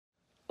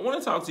I want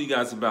to talk to you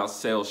guys about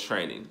sales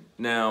training.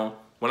 Now,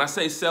 when I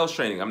say sales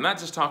training, I'm not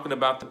just talking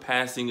about the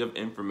passing of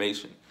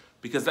information,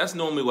 because that's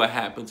normally what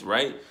happens,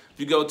 right? If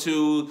you go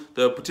to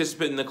the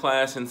participant in the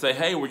class and say,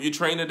 hey, were you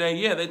trained today?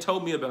 Yeah, they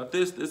told me about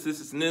this,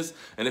 and this.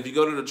 And if you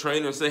go to the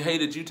trainer and say, hey,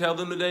 did you tell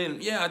them today?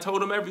 And yeah, I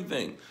told them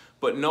everything.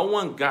 But no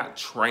one got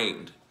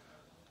trained.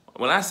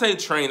 When I say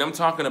train, I'm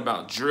talking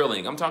about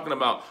drilling. I'm talking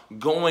about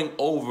going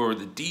over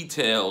the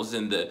details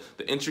and the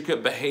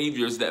intricate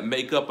behaviors that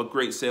make up a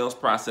great sales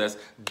process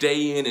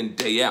day in and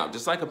day out.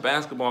 Just like a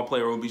basketball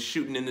player will be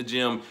shooting in the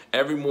gym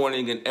every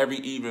morning and every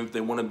evening if they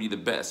want to be the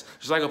best.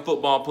 Just like a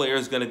football player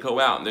is going to go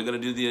out and they're going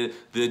to do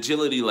the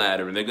agility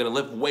ladder and they're going to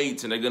lift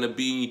weights and they're going to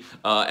be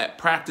at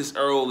practice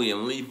early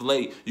and leave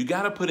late. You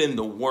got to put in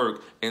the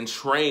work and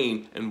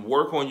train and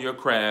work on your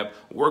craft,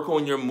 work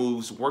on your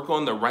moves, work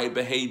on the right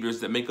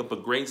behaviors that make up a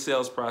great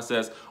sales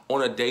process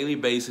on a daily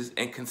basis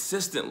and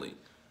consistently.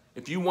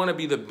 If you want to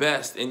be the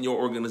best in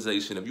your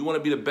organization, if you want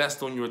to be the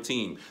best on your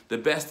team, the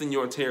best in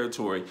your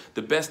territory,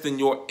 the best in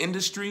your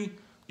industry,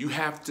 you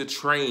have to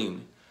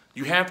train.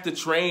 You have to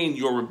train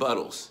your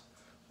rebuttals,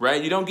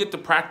 right? You don't get to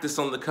practice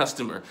on the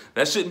customer.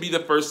 That shouldn't be the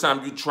first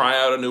time you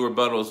try out a new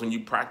rebuttals when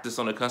you practice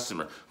on a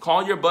customer.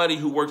 Call your buddy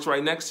who works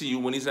right next to you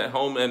when he's at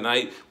home at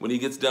night, when he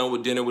gets done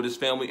with dinner with his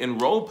family,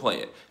 and role play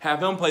it.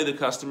 Have him play the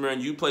customer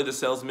and you play the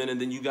salesman, and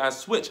then you guys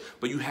switch.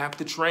 But you have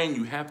to train,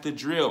 you have to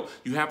drill,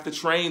 you have to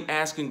train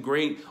asking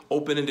great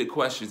open-ended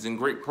questions and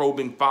great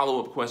probing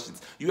follow-up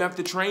questions. You have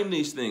to train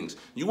these things.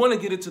 You want to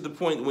get it to the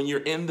point when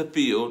you're in the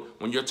field,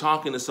 when you're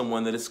talking to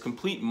someone, that it's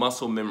complete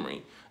muscle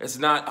memory. It's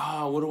not,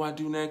 oh, what do I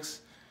do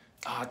next?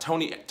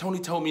 Tony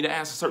told me to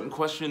ask a certain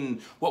question.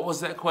 What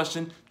was that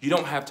question? You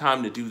don't have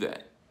time to do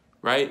that,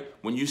 right?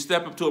 When you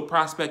step up to a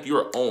prospect,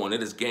 you're on.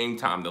 It is game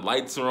time. The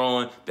lights are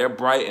on. They're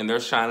bright and they're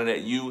shining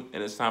at you,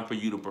 and it's time for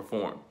you to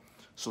perform.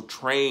 So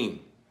train,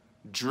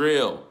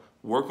 drill,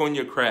 work on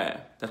your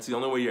craft. That's the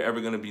only way you're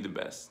ever going to be the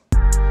best.